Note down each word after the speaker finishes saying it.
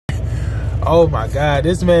Oh my God,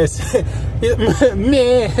 this man said,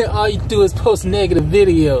 man, all you do is post negative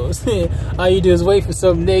videos. All you do is wait for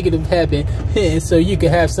something negative to happen so you can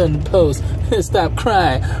have something to post. Stop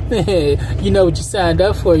crying. You know what you signed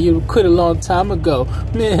up for. You quit a long time ago.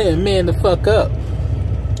 Man, the fuck up.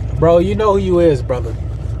 Bro, you know who you is, brother.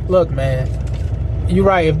 Look, man, you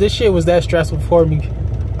right. If this shit was that stressful for me,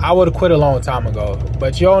 I would have quit a long time ago.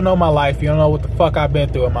 But you don't know my life. You don't know what the fuck I've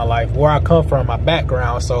been through in my life, where I come from, my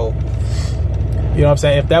background. So, you know what I'm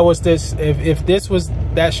saying? If that was this, if this was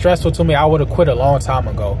that stressful to me, I would have quit a long time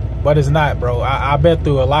ago. But it's not, bro. I've been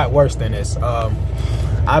through a lot worse than this.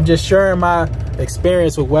 I'm just sharing my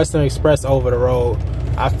experience with Western Express over the road.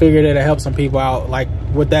 I figured it'll help some people out, like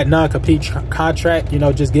with that non-compete contract, you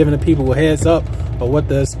know, just giving the people a heads up of what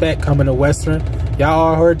to expect coming to Western. Y'all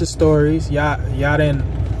all heard the stories. Y'all didn't,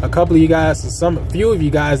 a couple of you guys, few of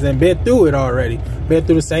you guys then been through it already. Been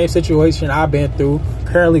through the same situation I've been through,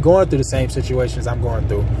 currently going through the same situations I'm going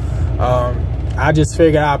through. I just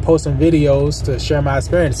figured I'd post some videos to share my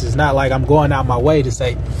experiences. It's not like I'm going out my way to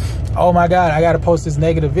say, oh my God, I gotta post this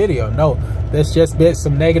negative video. No, there's just been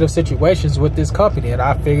some negative situations with this company, and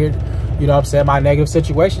I figured, you know what I'm saying, my negative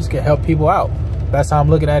situations can help people out. That's how I'm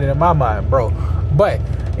looking at it in my mind, bro. But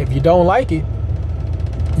if you don't like it,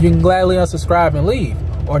 you can gladly unsubscribe and leave,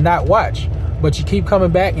 or not watch. But you keep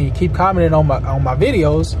coming back and you keep commenting on my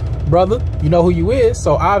videos, brother, you know who you is.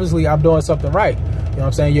 So obviously I'm doing something right. You know what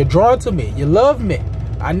I'm saying? You're drawn to me. You love me.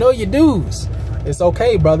 I know you do's. It's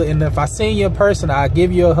okay, brother. And if I see you in person, I'll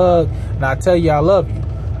give you a hug and I'll tell you I love you.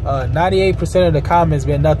 98% of the comments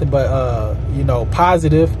been nothing but, you know,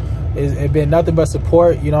 positive. It's been nothing but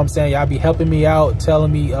support. You know what I'm saying? Y'all be helping me out,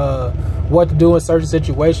 telling me what to do in certain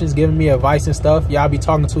situations, giving me advice and stuff. Y'all be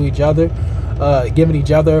talking to each other, giving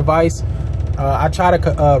each other advice. I try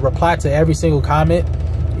to reply to every single comment.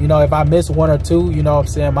 You know, if I miss one or two, you know what I'm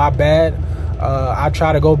saying, my bad. I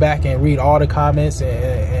try to go back and read all the comments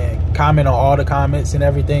and comment on all the comments and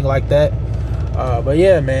everything like that. But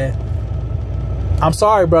yeah, man, I'm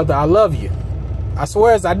sorry, brother. I love you. I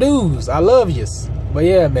swear I do's. I love yous. But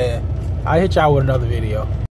yeah, man, I'll hit y'all with another video.